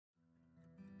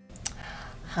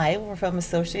Hi, we're from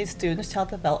Associated Students Child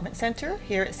Development Center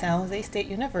here at San Jose State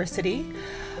University.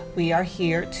 We are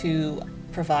here to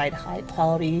provide high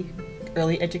quality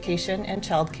early education and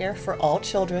childcare for all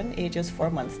children ages 4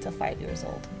 months to 5 years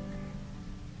old.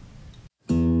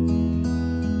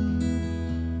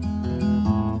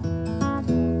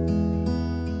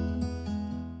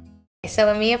 So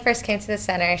when Mia first came to the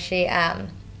center, she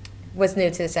was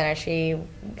new to the center. She,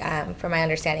 from my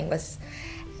understanding, was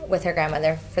with her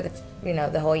grandmother for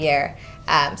the whole year.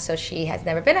 So she has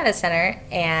never been at a center,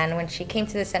 and when she came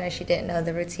to the center, she didn't know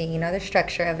the routine, the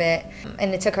structure of it,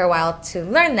 and it took her a while to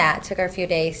learn that. It took her a few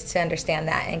days to understand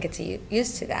that and get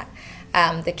used to that.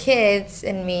 The kids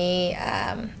and me,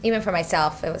 even for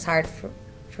myself, it was hard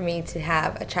for me to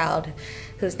have a child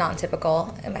who's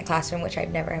non-typical in my classroom, which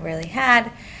I've never really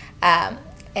had.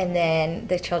 And then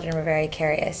the children were very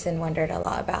curious and wondered a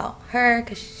lot about her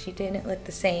because she didn't look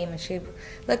the same and she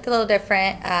looked a little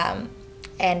different.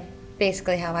 And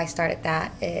basically how I started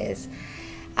that is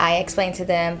I explained to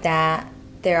them that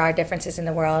there are differences in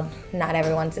the world. Not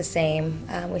everyone's the same.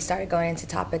 We started going into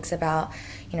topics about,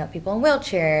 people in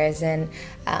wheelchairs and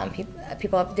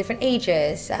people of different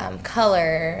ages,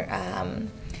 color,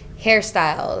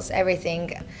 hairstyles,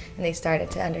 everything. And they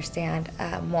started to understand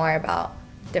more about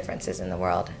differences in the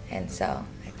world, and so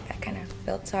that kind of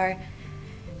built our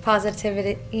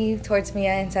positivity towards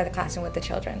Mia inside the classroom with the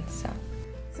children. So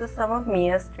some of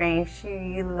Mia's strengths,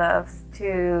 she loves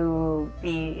to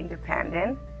be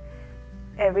independent.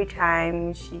 Every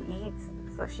time she eats,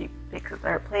 so she picks up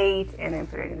her plate and then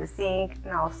put it in the sink,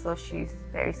 and also she's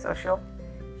very social.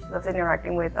 She loves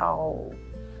interacting with all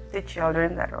the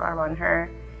children that are around her,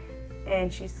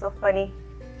 and she's so funny,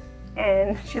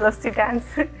 and she loves to dance.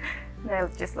 And I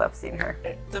just love seeing her.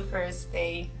 The first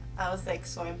day, I was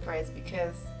so impressed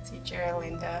because teacher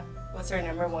Linda was her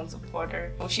 #1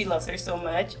 supporter. She loves her so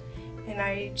much, and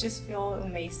I just feel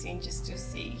amazing just to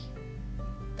see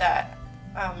that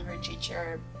her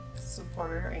teacher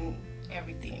supported her in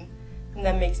everything. And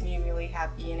that makes me really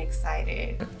happy and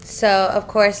excited. So of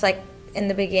course, in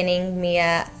the beginning,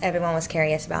 Mia, everyone was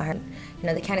curious about her.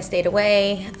 They kind of stayed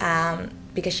away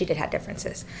because she did have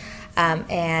differences.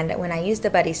 And when I used the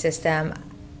buddy system,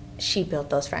 she built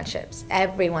those friendships.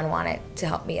 Everyone wanted to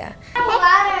help Mia.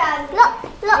 Look.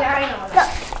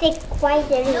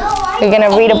 You're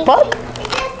gonna read a book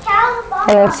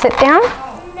and then sit down?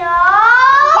 No.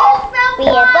 Read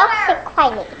a book, sit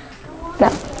quietly. No.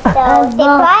 So sit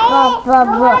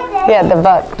quiet. Yeah, the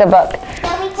book. So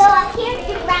we go up here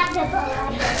to grab the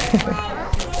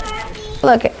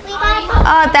book. Look.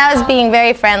 Oh, that was being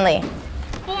very friendly.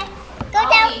 Go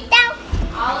down.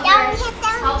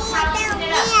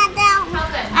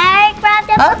 I grabbed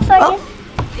the book for you.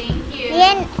 Thank you.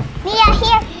 Mia,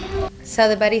 here. So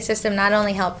the buddy system not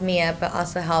only helped Mia, but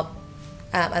also helped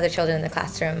other children in the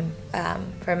classroom.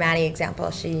 For Maddie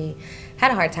example, she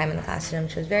had a hard time in the classroom.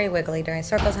 She was very wiggly during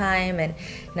circle time and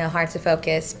hard to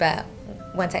focus. But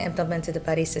once I implemented the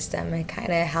buddy system, it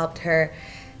kind of helped her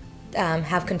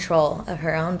have control of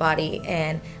her own body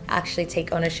and actually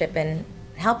take ownership in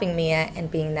helping Mia and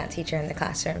being that teacher in the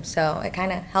classroom. So it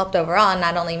kind of helped overall,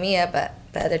 not only Mia, but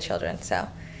the other children. So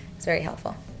it's very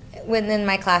helpful. Within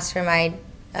my classroom, I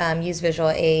use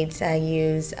visual aids. I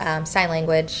use sign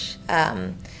language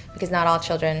because not all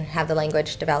children have the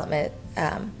language development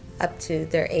up to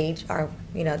their age or,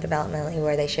 developmentally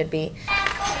where they should be.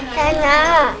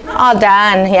 All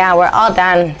done. Yeah, we're all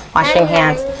done washing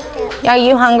hands. Are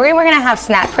you hungry? We're gonna have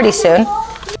snack pretty soon.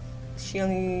 She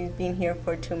only been here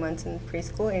for 2 months in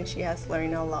preschool, and she has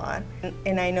learned a lot.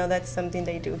 And I know that's something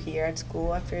they do here at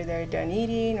school after they're done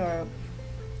eating or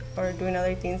doing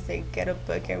other things. They get a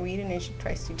book and read it, and she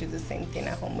tries to do the same thing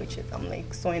at home, which is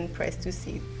I'm so impressed to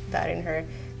see that in her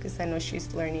because I know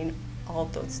she's learning all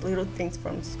those little things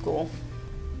from school.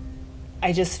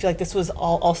 I just feel like this was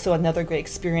also another great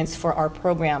experience for our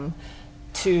program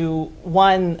to,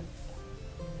 one,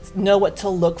 know what to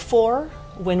look for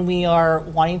when we are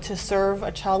wanting to serve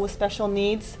a child with special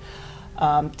needs,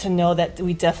 to know that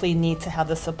we definitely need to have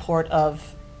the support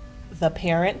of the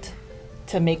parent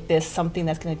to make this something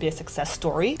that's going to be a success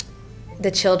story.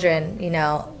 The children,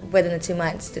 within the 2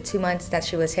 months that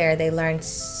she was here, they learned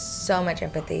so much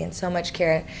empathy and so much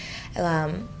care.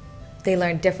 They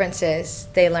learned differences.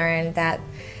 They learned that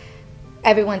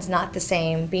everyone's not the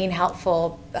same, being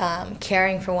helpful,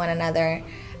 caring for one another.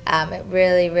 It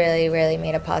really, really, really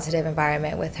made a positive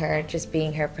environment with her just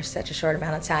being here for such a short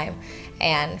amount of time.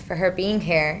 And for her being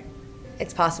here,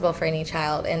 it's possible for any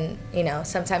child. And,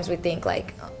 sometimes we think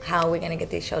how are we going to get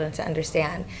these children to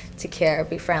understand, to care,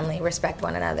 be friendly, respect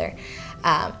one another.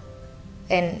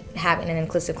 And having an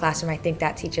inclusive classroom, I think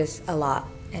that teaches a lot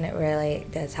and it really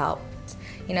does help.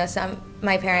 You know,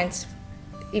 my parents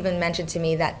even mentioned to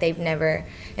me that they've never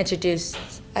introduced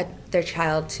their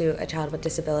child to a child with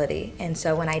disability. And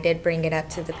so when I did bring it up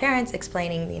to the parents,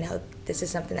 explaining, you know, this is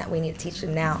something that we need to teach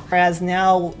them now. Whereas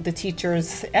now the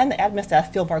teachers and the admin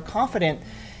staff feel more confident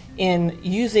in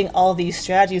using all these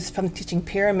strategies from the teaching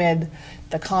pyramid,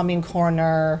 the calming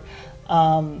corner,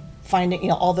 finding, you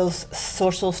know, all those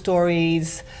social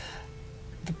stories,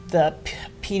 the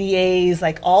PDAs,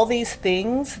 like all these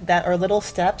things that are little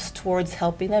steps towards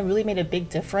helping them really made a big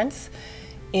difference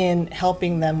in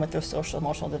helping them with their social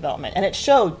emotional development. And it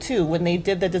showed too, when they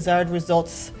did the desired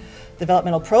results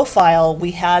developmental profile,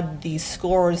 we had these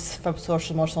scores from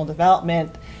social emotional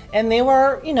development, and they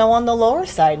were, you know, on the lower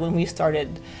side when we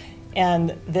started.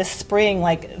 And this spring,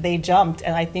 like, they jumped,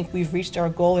 and I think we've reached our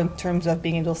goal in terms of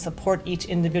being able to support each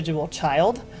individual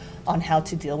child on how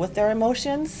to deal with their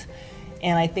emotions.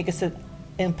 And I think it's an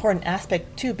important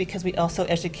aspect too, because we also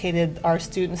educated our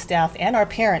student staff and our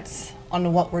parents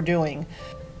on what we're doing.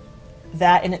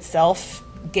 That in itself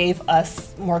gave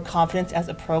us more confidence as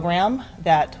a program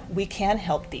that we can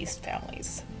help these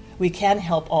families. We can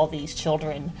help all these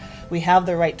children. We have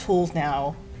the right tools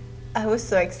now. I was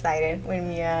so excited when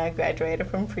Mia graduated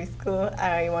from preschool.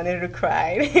 I wanted to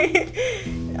cry.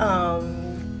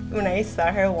 When I saw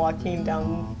her walking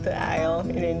down the aisle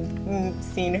and then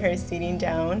seeing her sitting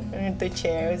down in the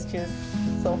chair, it was just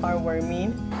so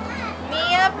heartwarming.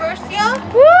 Mia Bercio?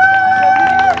 Woo!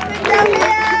 Good job,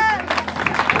 Mia!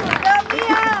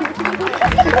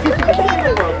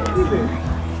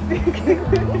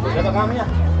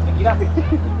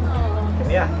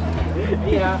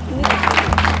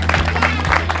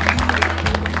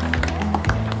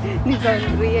 Good job,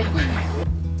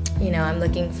 You know, I'm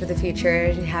looking for the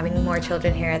future, having more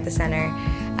children here at the center.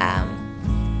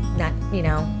 Not, you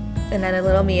know, another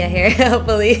little Mia here,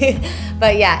 hopefully.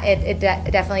 But yeah, it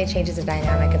definitely changes the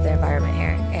dynamic of the environment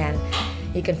here, and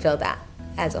you can feel that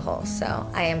as a whole. So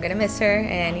I am gonna miss her,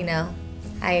 and you know,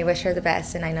 I wish her the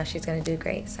best, and I know she's gonna do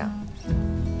great. So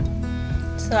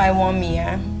I want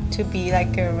Mia to be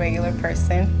like a regular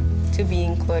person, to be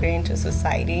included into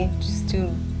society,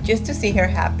 just to see her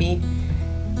happy.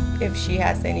 If she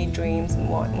has any dreams and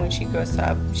when she grows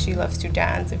up, she loves to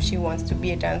dance. If she wants to be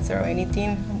a dancer or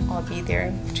anything, I'll be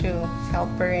there to help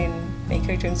her and make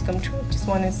her dreams come true. Just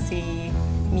want to see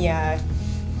Mia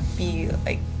be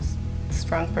like a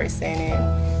strong person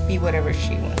and be whatever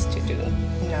she wants to do,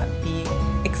 not be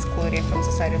excluded from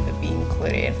society, but be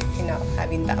included and not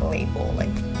having that label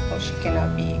like, oh, she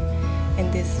cannot be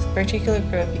in this particular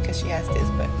group because she has this.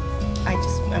 But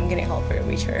I'm gonna help her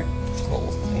reach her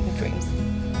goals and dreams.